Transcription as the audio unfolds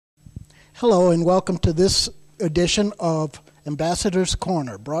Hello and welcome to this edition of Ambassador's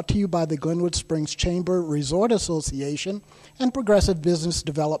Corner, brought to you by the Glenwood Springs Chamber Resort Association and Progressive Business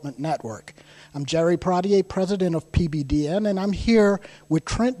Development Network. I'm Jerry Pradier, president of PBDN, and I'm here with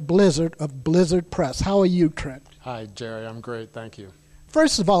Trent Blizzard of BlizzardPress. How are you, Trent? Hi, Jerry. I'm great. Thank you.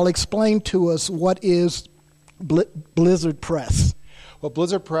 First of all, explain to us what is BlizzardPress. Well,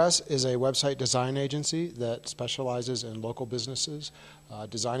 BlizzardPress is a website design agency that specializes in local businesses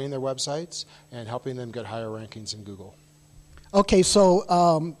designing their websites and helping them get higher rankings in Google. Okay,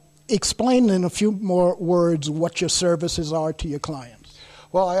 so explain in a few more words what your services are to your clients.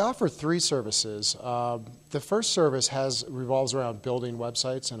 Well, I offer three services. The first service revolves around building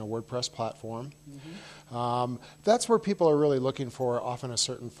websites in a WordPress platform. Mm-hmm. That's where people are really looking for often a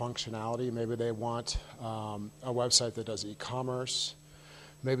certain functionality. Maybe they want a website that does e-commerce.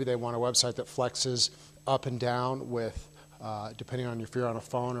 Maybe they want a website that flexes up and down with, depending on if you're on a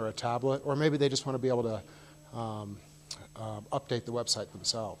phone or a tablet, or maybe they just want to be able to update the website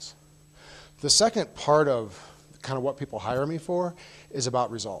themselves. The second part of kind of what people hire me for is about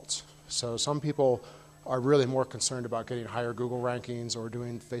results. So some people are really more concerned about getting higher Google rankings or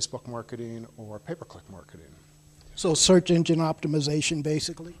doing Facebook marketing or pay-per-click marketing. So search engine optimization,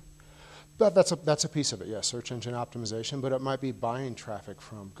 basically? But that's a piece of it, yes, search engine optimization, but it might be buying traffic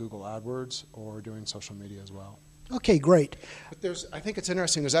from Google AdWords or doing social media as well. Okay, great. But I think it's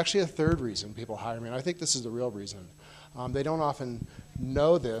interesting, there's actually a third reason people hire me, and I think this is the real reason. They don't often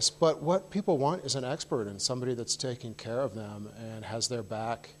know this, but what people want is an expert and somebody that's taking care of them and has their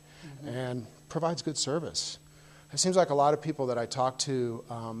back and provides good service. It seems like a lot of people that I talk to,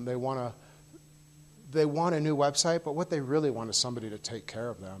 they want a new website, but what they really want is somebody to take care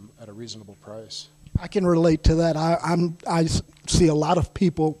of them at a reasonable price. I can relate to that. I see a lot of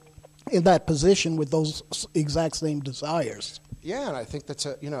people in that position with those exact same desires. Yeah, and I think that's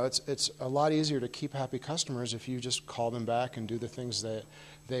it's a lot easier to keep happy customers if you just call them back and do the things that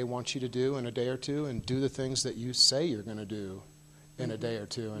they want you to do in a day or two, and do the things that you say you're going to do in a day or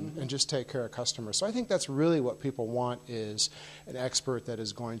two, and just take care of customers. So I think that's really what people want, is an expert that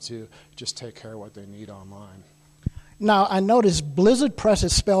is going to just take care of what they need online. Now, I noticed BlizzardPress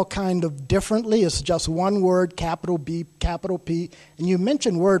is spelled kind of differently. It's just one word, capital B, capital P. And you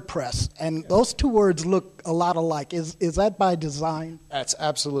mentioned WordPress, and those two words look a lot alike. Is that by design? That's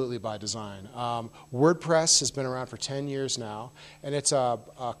absolutely by design. WordPress has been around for 10 years now, and it's a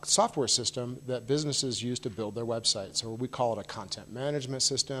software system that businesses use to build their websites. So we call it a content management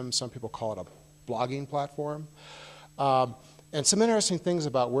system. Some people call it a blogging platform. And some interesting things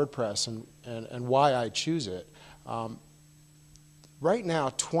about WordPress and why I choose it. Right now,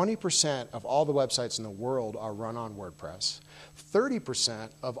 20% of all the websites in the world are run on WordPress.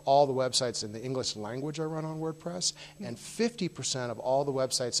 30% of all the websites in the English language are run on WordPress, and 50% of all the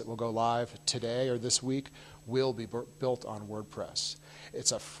websites that will go live today or this week will be built on WordPress.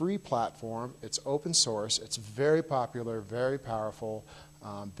 It's a free platform, it's open source, it's very popular, very powerful,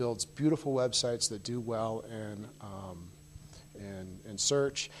 builds beautiful websites that do well in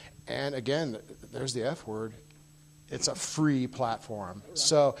search, and again, there's the F word. It's a free platform.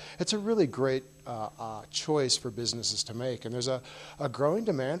 So it's a really great choice for businesses to make. And there's a growing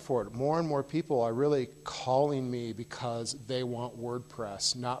demand for it. More and more people are really calling me because they want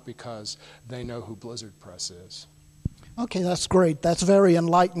WordPress, not because they know who BlizzardPress is. Okay, that's great. That's very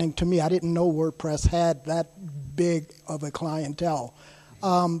enlightening to me. I didn't know WordPress had that big of a clientele.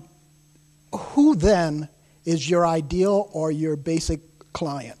 Who then is your ideal or your basic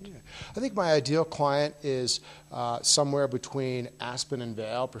client? Yeah. I think my ideal client is somewhere between Aspen and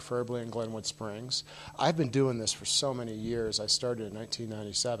Vail, preferably in Glenwood Springs. I've been doing this for so many years. I started in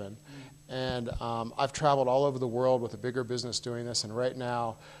 1997, and I've traveled all over the world with a bigger business doing this, and right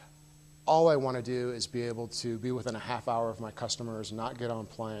now all I want to do is be able to be within a half hour of my customers, not get on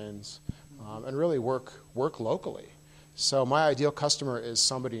planes, and really work locally. So my ideal customer is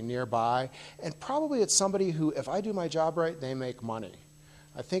somebody nearby, and probably it's somebody who, if I do my job right, they make money.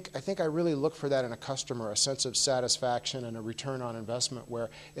 I think I really look for that in a customer, a sense of satisfaction and a return on investment, where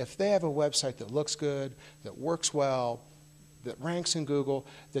if they have a website that looks good, that works well, that ranks in Google,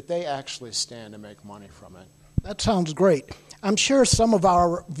 that they actually stand to make money from it. That sounds great. I'm sure some of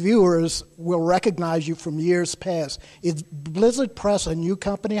our viewers will recognize you from years past. Is BlizzardPress a new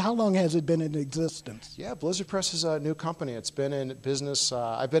company? How long has it been in existence? Yeah, BlizzardPress is a new company. It's been in business.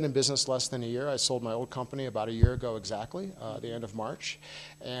 I've been in business less than a year. I sold my old company about a year ago exactly, the end of March.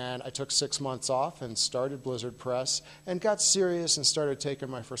 And I took 6 months off and started BlizzardPress and got serious and started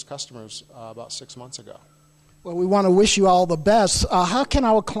taking my first customers about 6 months ago. Well, we want to wish you all the best. How can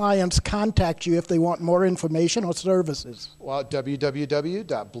our clients contact you if they want more information or services? Well,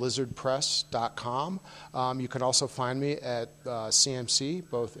 www.blizzardpress.com. You can also find me at CMC,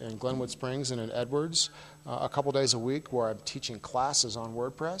 both in Glenwood Springs and in Edwards, a couple days a week where I'm teaching classes on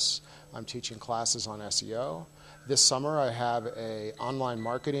WordPress. I'm teaching classes on SEO. This summer I have an online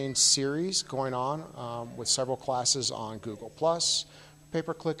marketing series going on with several classes on Google+,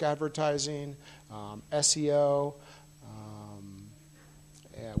 pay-per-click advertising, SEO,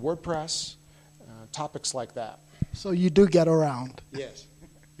 WordPress, topics like that. So you do get around. Yes.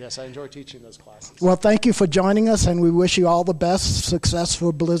 Yes, I enjoy teaching those classes. Well, thank you for joining us, and we wish you all the best success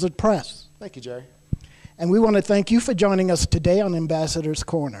for Blizzard Press. Thank you, Jerry. And we want to thank you for joining us today on Ambassador's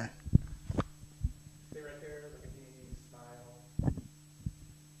Corner.